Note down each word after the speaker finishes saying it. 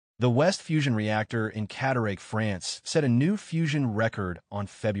The West fusion reactor in Cadarache, France, set a new fusion record on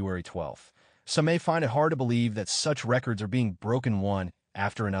February 12th. Some may find it hard to believe that such records are being broken one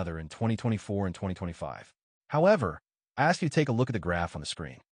after another in 2024 and 2025. However, I ask you to take a look at the graph on the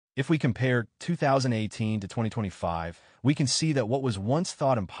screen. If we compare 2018 to 2025, we can see that what was once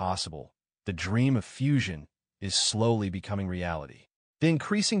thought impossible, the dream of fusion, is slowly becoming reality. The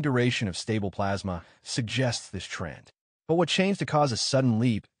increasing duration of stable plasma suggests this trend. But what changed to cause a sudden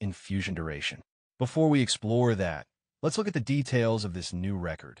leap in fusion duration? Before we explore that, let's look at the details of this new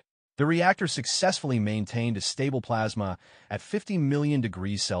record. The reactor successfully maintained a stable plasma at 50 million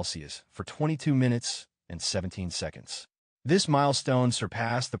degrees Celsius for 22 minutes and 17 seconds. This milestone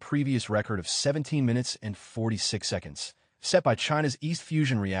surpassed the previous record of 17 minutes and 46 seconds, set by China's East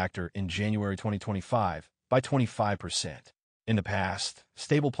Fusion Reactor in January 2025 by 25%. In the past,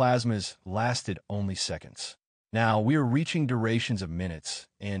 stable plasmas lasted only seconds. Now we are reaching durations of minutes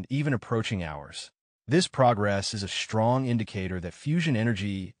and even approaching hours. This progress is a strong indicator that fusion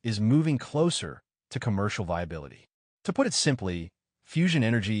energy is moving closer to commercial viability. To put it simply, fusion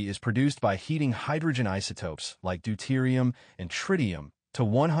energy is produced by heating hydrogen isotopes like deuterium and tritium to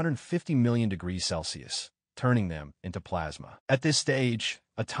 150 million degrees Celsius, turning them into plasma. At this stage,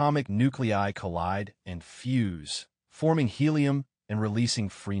 atomic nuclei collide and fuse, forming helium and releasing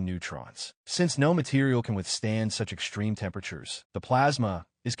free neutrons. Since no material can withstand such extreme temperatures, the plasma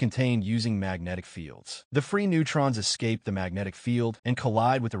is contained using magnetic fields. The free neutrons escape the magnetic field and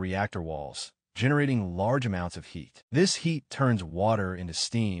collide with the reactor walls, generating large amounts of heat. This heat turns water into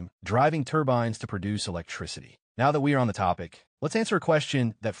steam, driving turbines to produce electricity. Now that we are on the topic, let's answer a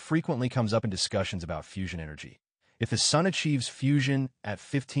question that frequently comes up in discussions about fusion energy. If the sun achieves fusion at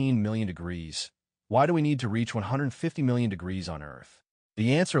 15 million degrees, why do we need to reach 150 million degrees on Earth?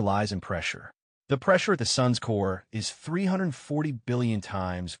 The answer lies in pressure. The pressure at the sun's core is 340 billion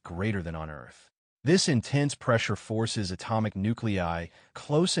times greater than on Earth. This intense pressure forces atomic nuclei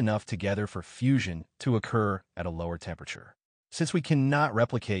close enough together for fusion to occur at a lower temperature. Since we cannot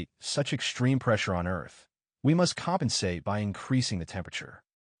replicate such extreme pressure on Earth, we must compensate by increasing the temperature.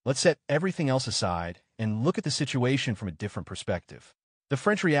 Let's set everything else aside and look at the situation from a different perspective. The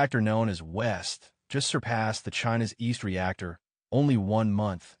French reactor known as West just surpassed the China's East reactor only 1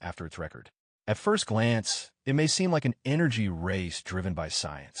 month after its record. At first glance, it may seem like an energy race driven by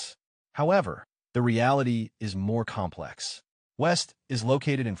science. However, the reality is more complex. West is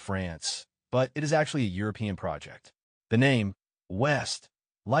located in France, but it is actually a European project. The name, West,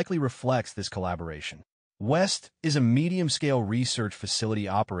 likely reflects this collaboration. West is a medium-scale research facility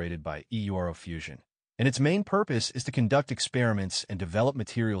operated by Fusion, and its main purpose is to conduct experiments and develop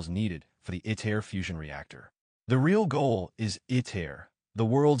materials needed for the ITER fusion reactor. The real goal is ITER, the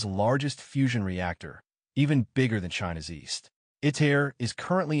world's largest fusion reactor, even bigger than China's East. ITER is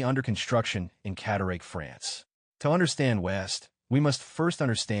currently under construction in Cadarache, France. To understand West, we must first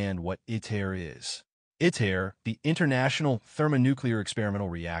understand what ITER is. ITER, the International Thermonuclear Experimental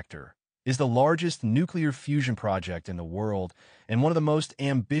Reactor, is the largest nuclear fusion project in the world and one of the most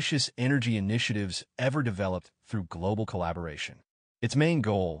ambitious energy initiatives ever developed through global collaboration. Its main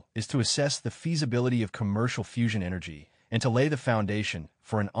goal is to assess the feasibility of commercial fusion energy and to lay the foundation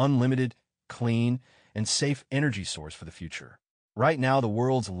for an unlimited, clean, and safe energy source for the future. Right now, the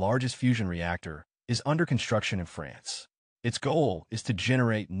world's largest fusion reactor is under construction in France. Its goal is to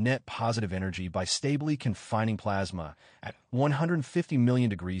generate net positive energy by stably confining plasma at 150 million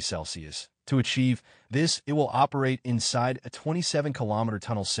degrees Celsius. To achieve this, it will operate inside a 27-kilometer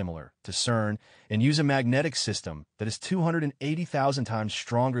tunnel similar to CERN and use a magnetic system that is 280,000 times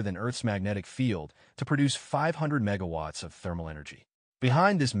stronger than Earth's magnetic field to produce 500 megawatts of thermal energy.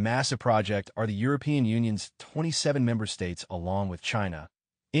 Behind this massive project are the European Union's 27 member states along with China,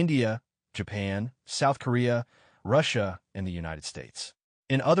 India, Japan, South Korea, Russia, and the United States.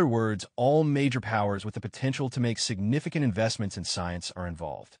 In other words, all major powers with the potential to make significant investments in science are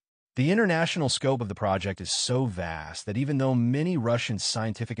involved. The international scope of the project is so vast that even though many Russian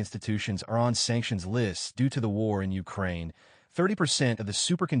scientific institutions are on sanctions lists due to the war in Ukraine, 30% of the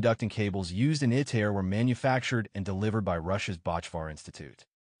superconducting cables used in ITER were manufactured and delivered by Russia's Bachvar Institute.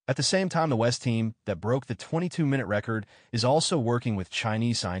 At the same time, the West team that broke the 22-minute record is also working with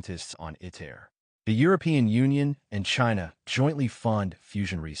Chinese scientists on ITER. The European Union and China jointly fund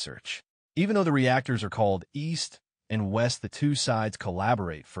fusion research. Even though the reactors are called East and West, the two sides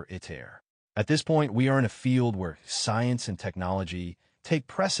collaborate for ITER. At this point, we are in a field where science and technology take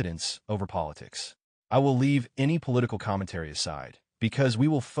precedence over politics. I will leave any political commentary aside, because we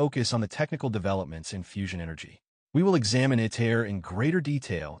will focus on the technical developments in fusion energy. We will examine ITER in greater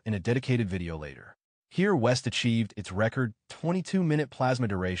detail in a dedicated video later. Here, West achieved its record 22-minute plasma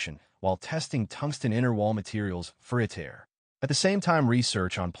duration while testing tungsten inner wall materials for ITER. At the same time,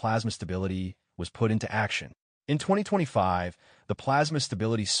 research on plasma stability was put into action. In 2025, the plasma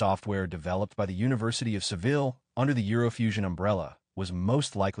stability software developed by the University of Seville under the Eurofusion umbrella was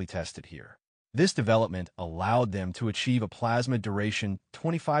most likely tested here. This development allowed them to achieve a plasma duration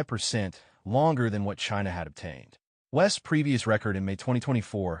 25% longer than what China had obtained. West's previous record in May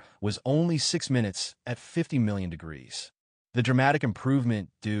 2024 was only 6 minutes at 50 million degrees. The dramatic improvement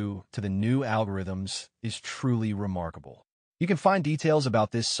due to the new algorithms is truly remarkable. You can find details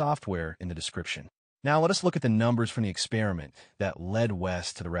about this software in the description. Now let us look at the numbers from the experiment that led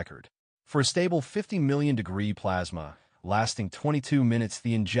West to the record. For a stable 50 million degree plasma lasting 22 minutes,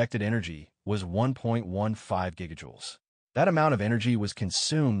 the injected energy was 1.15 gigajoules. That amount of energy was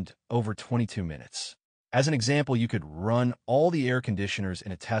consumed over 22 minutes. As an example, you could run all the air conditioners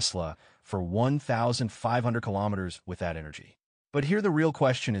in a Tesla for 1,500 kilometers with that energy. But here the real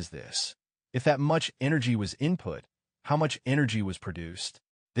question is this. If that much energy was input, how much energy was produced?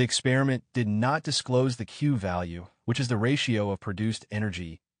 The experiment did not disclose the Q value, which is the ratio of produced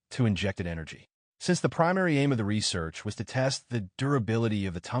energy to injected energy. Since the primary aim of the research was to test the durability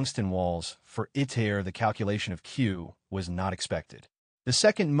of the tungsten walls for ITER, the calculation of Q was not expected. The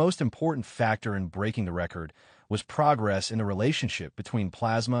second most important factor in breaking the record was progress in the relationship between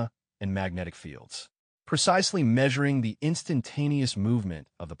plasma and magnetic fields. Precisely measuring the instantaneous movement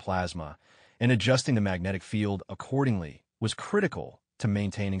of the plasma and adjusting the magnetic field accordingly was critical to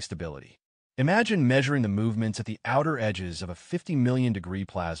maintaining stability. Imagine measuring the movements at the outer edges of a 50 million degree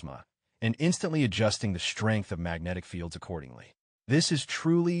plasma and instantly adjusting the strength of magnetic fields accordingly. This is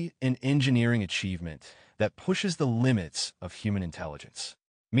truly an engineering achievement that pushes the limits of human intelligence.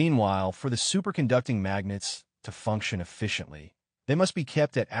 Meanwhile, for the superconducting magnets to function efficiently, they must be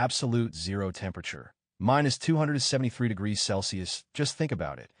kept at absolute zero temperature, minus 273 degrees Celsius. Just think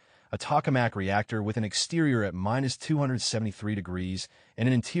about it. A tokamak reactor with an exterior at minus 273 degrees and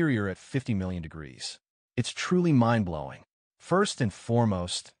an interior at 50 million degrees. It's truly mind-blowing. First and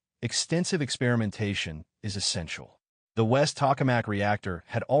foremost, extensive experimentation is essential. The West tokamak reactor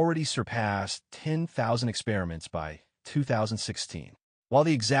had already surpassed 10,000 experiments by 2016. While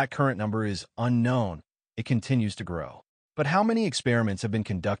the exact current number is unknown, it continues to grow. But how many experiments have been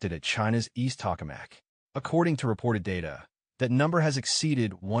conducted at China's East Tokamak? According to reported data, that number has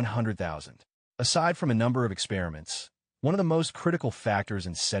exceeded 100,000. Aside from a number of experiments, one of the most critical factors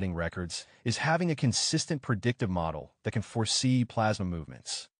in setting records is having a consistent predictive model that can foresee plasma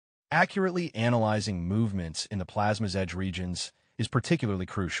movements. Accurately analyzing movements in the plasma's edge regions is particularly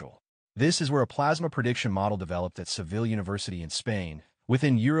crucial. This is where a plasma prediction model developed at Seville University in Spain,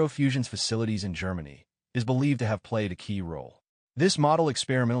 within Eurofusion's facilities in Germany, is believed to have played a key role. This model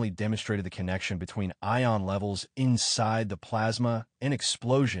experimentally demonstrated the connection between ion levels inside the plasma and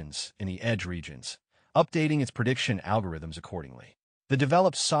explosions in the edge regions, updating its prediction algorithms accordingly. The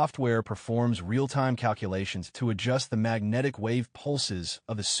developed software performs real-time calculations to adjust the magnetic wave pulses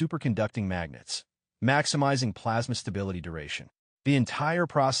of the superconducting magnets, maximizing plasma stability duration. The entire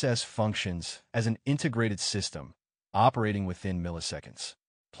process functions as an integrated system, operating within milliseconds.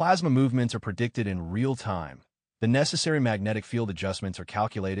 Plasma movements are predicted in real time. The necessary magnetic field adjustments are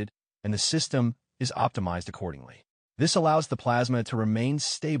calculated, and the system is optimized accordingly. This allows the plasma to remain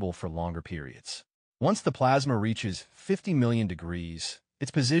stable for longer periods. Once the plasma reaches 50 million degrees,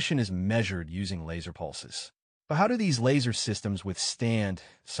 its position is measured using laser pulses. But how do these laser systems withstand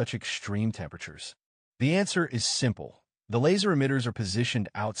such extreme temperatures? The answer is simple. The laser emitters are positioned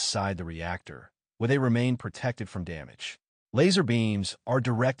outside the reactor, where they remain protected from damage. Laser beams are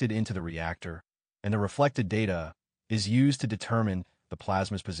directed into the reactor, and the reflected data is used to determine the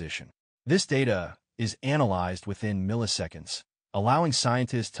plasma's position. This data is analyzed within milliseconds, allowing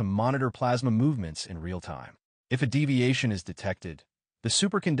scientists to monitor plasma movements in real time. If a deviation is detected, the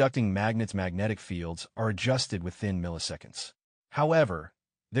superconducting magnet's magnetic fields are adjusted within milliseconds. However,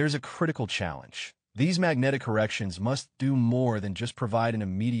 there's a critical challenge. These magnetic corrections must do more than just provide an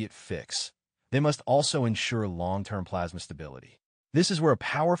immediate fix. They must also ensure long-term plasma stability. This is where a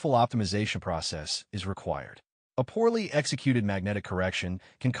powerful optimization process is required. A poorly executed magnetic correction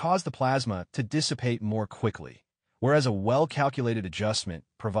can cause the plasma to dissipate more quickly, whereas a well-calculated adjustment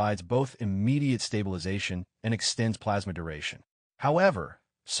provides both immediate stabilization and extends plasma duration. However,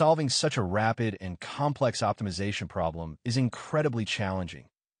 solving such a rapid and complex optimization problem is incredibly challenging,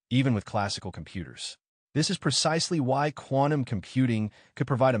 even with classical computers. This is precisely why quantum computing could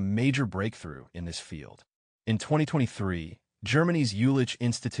provide a major breakthrough in this field. In 2023, Germany's Jülich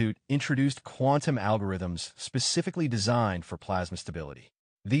Institute introduced quantum algorithms specifically designed for plasma stability.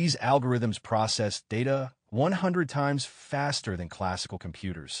 These algorithms process data 100 times faster than classical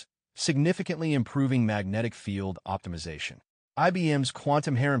computers, significantly improving magnetic field optimization. IBM's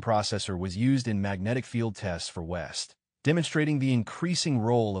quantum Heron processor was used in magnetic field tests for West, demonstrating the increasing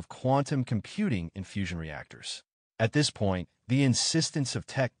role of quantum computing in fusion reactors. At this point, the insistence of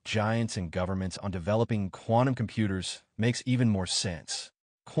tech giants and governments on developing quantum computers makes even more sense.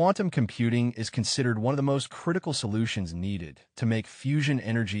 Quantum computing is considered one of the most critical solutions needed to make fusion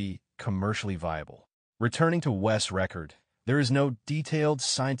energy commercially viable. Returning to West's record, there is no detailed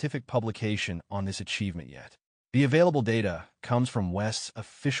scientific publication on this achievement yet. The available data comes from West's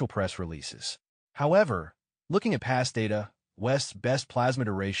official press releases. However, looking at past data, West's best plasma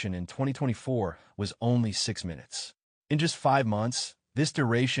duration in 2024 was only 6 minutes. In just 5 months, this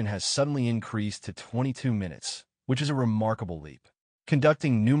duration has suddenly increased to 22 minutes, which is a remarkable leap.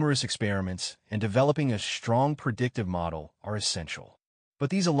 Conducting numerous experiments and developing a strong predictive model are essential.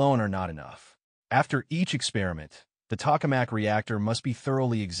 But these alone are not enough. After each experiment, the tokamak reactor must be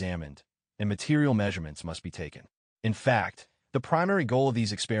thoroughly examined, and material measurements must be taken. In fact, the primary goal of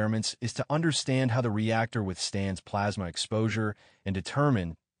these experiments is to understand how the reactor withstands plasma exposure and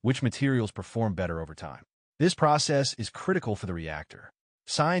determine which materials perform better over time. This process is critical for the reactor.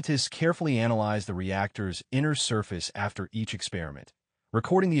 Scientists carefully analyze the reactor's inner surface after each experiment,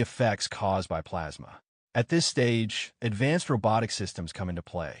 recording the effects caused by plasma. At this stage, advanced robotic systems come into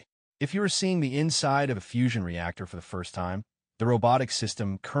play. If you are seeing the inside of a fusion reactor for the first time, the robotic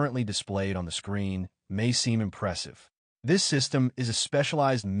system currently displayed on the screen may seem impressive. This system is a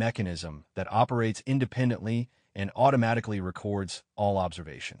specialized mechanism that operates independently and automatically records all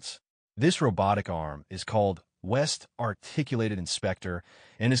observations. This robotic arm is called West Articulated Inspector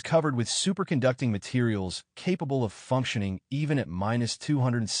and is covered with superconducting materials capable of functioning even at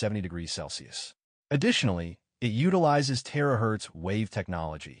 -270 degrees Celsius. Additionally, it utilizes terahertz wave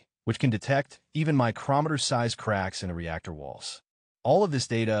technology, which can detect even micrometer-sized cracks in the reactor walls. All of this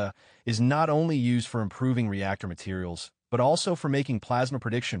data is not only used for improving reactor materials, but also for making plasma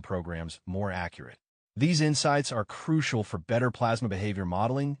prediction programs more accurate. These insights are crucial for better plasma behavior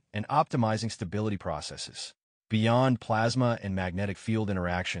modeling and optimizing stability processes. Beyond plasma and magnetic field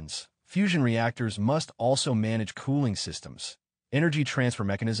interactions, fusion reactors must also manage cooling systems, energy transfer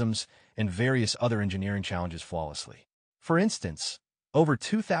mechanisms, and various other engineering challenges flawlessly. For instance, over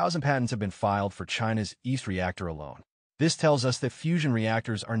 2,000 patents have been filed for China's East Reactor alone. This tells us that fusion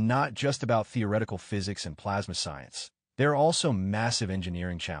reactors are not just about theoretical physics and plasma science. They are also massive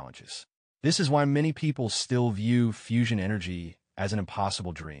engineering challenges. This is why many people still view fusion energy as an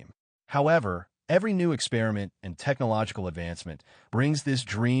impossible dream. However, every new experiment and technological advancement brings this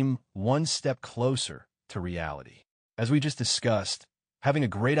dream one step closer to reality. As we just discussed, having a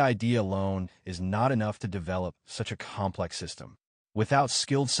great idea alone is not enough to develop such a complex system. Without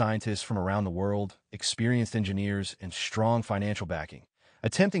skilled scientists from around the world, experienced engineers, and strong financial backing,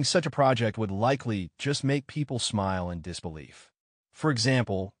 attempting such a project would likely just make people smile in disbelief. For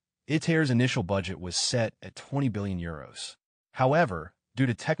example, ITER's initial budget was set at 20 billion euros. However, due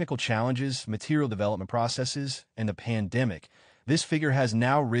to technical challenges, material development processes, and the pandemic, this figure has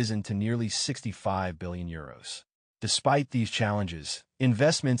now risen to nearly 65 billion euros. Despite these challenges,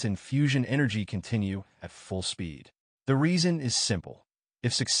 investments in fusion energy continue at full speed. The reason is simple.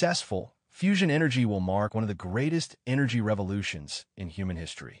 If successful, fusion energy will mark one of the greatest energy revolutions in human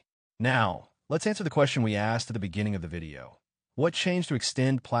history. Now, let's answer the question we asked at the beginning of the video. What changed to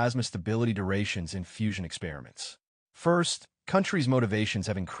extend plasma stability durations in fusion experiments? First, countries' motivations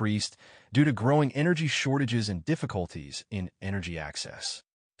have increased due to growing energy shortages and difficulties in energy access.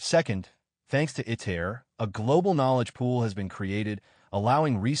 Second, thanks to ITER, a global knowledge pool has been created,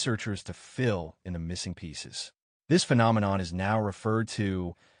 allowing researchers to fill in the missing pieces. This phenomenon is now referred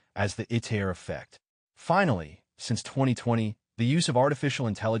to as the ITER effect. Finally, since 2020, the use of artificial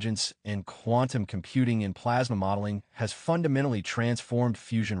intelligence and quantum computing in plasma modeling has fundamentally transformed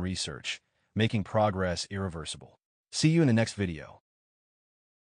fusion research, making progress irreversible. See you in the next video.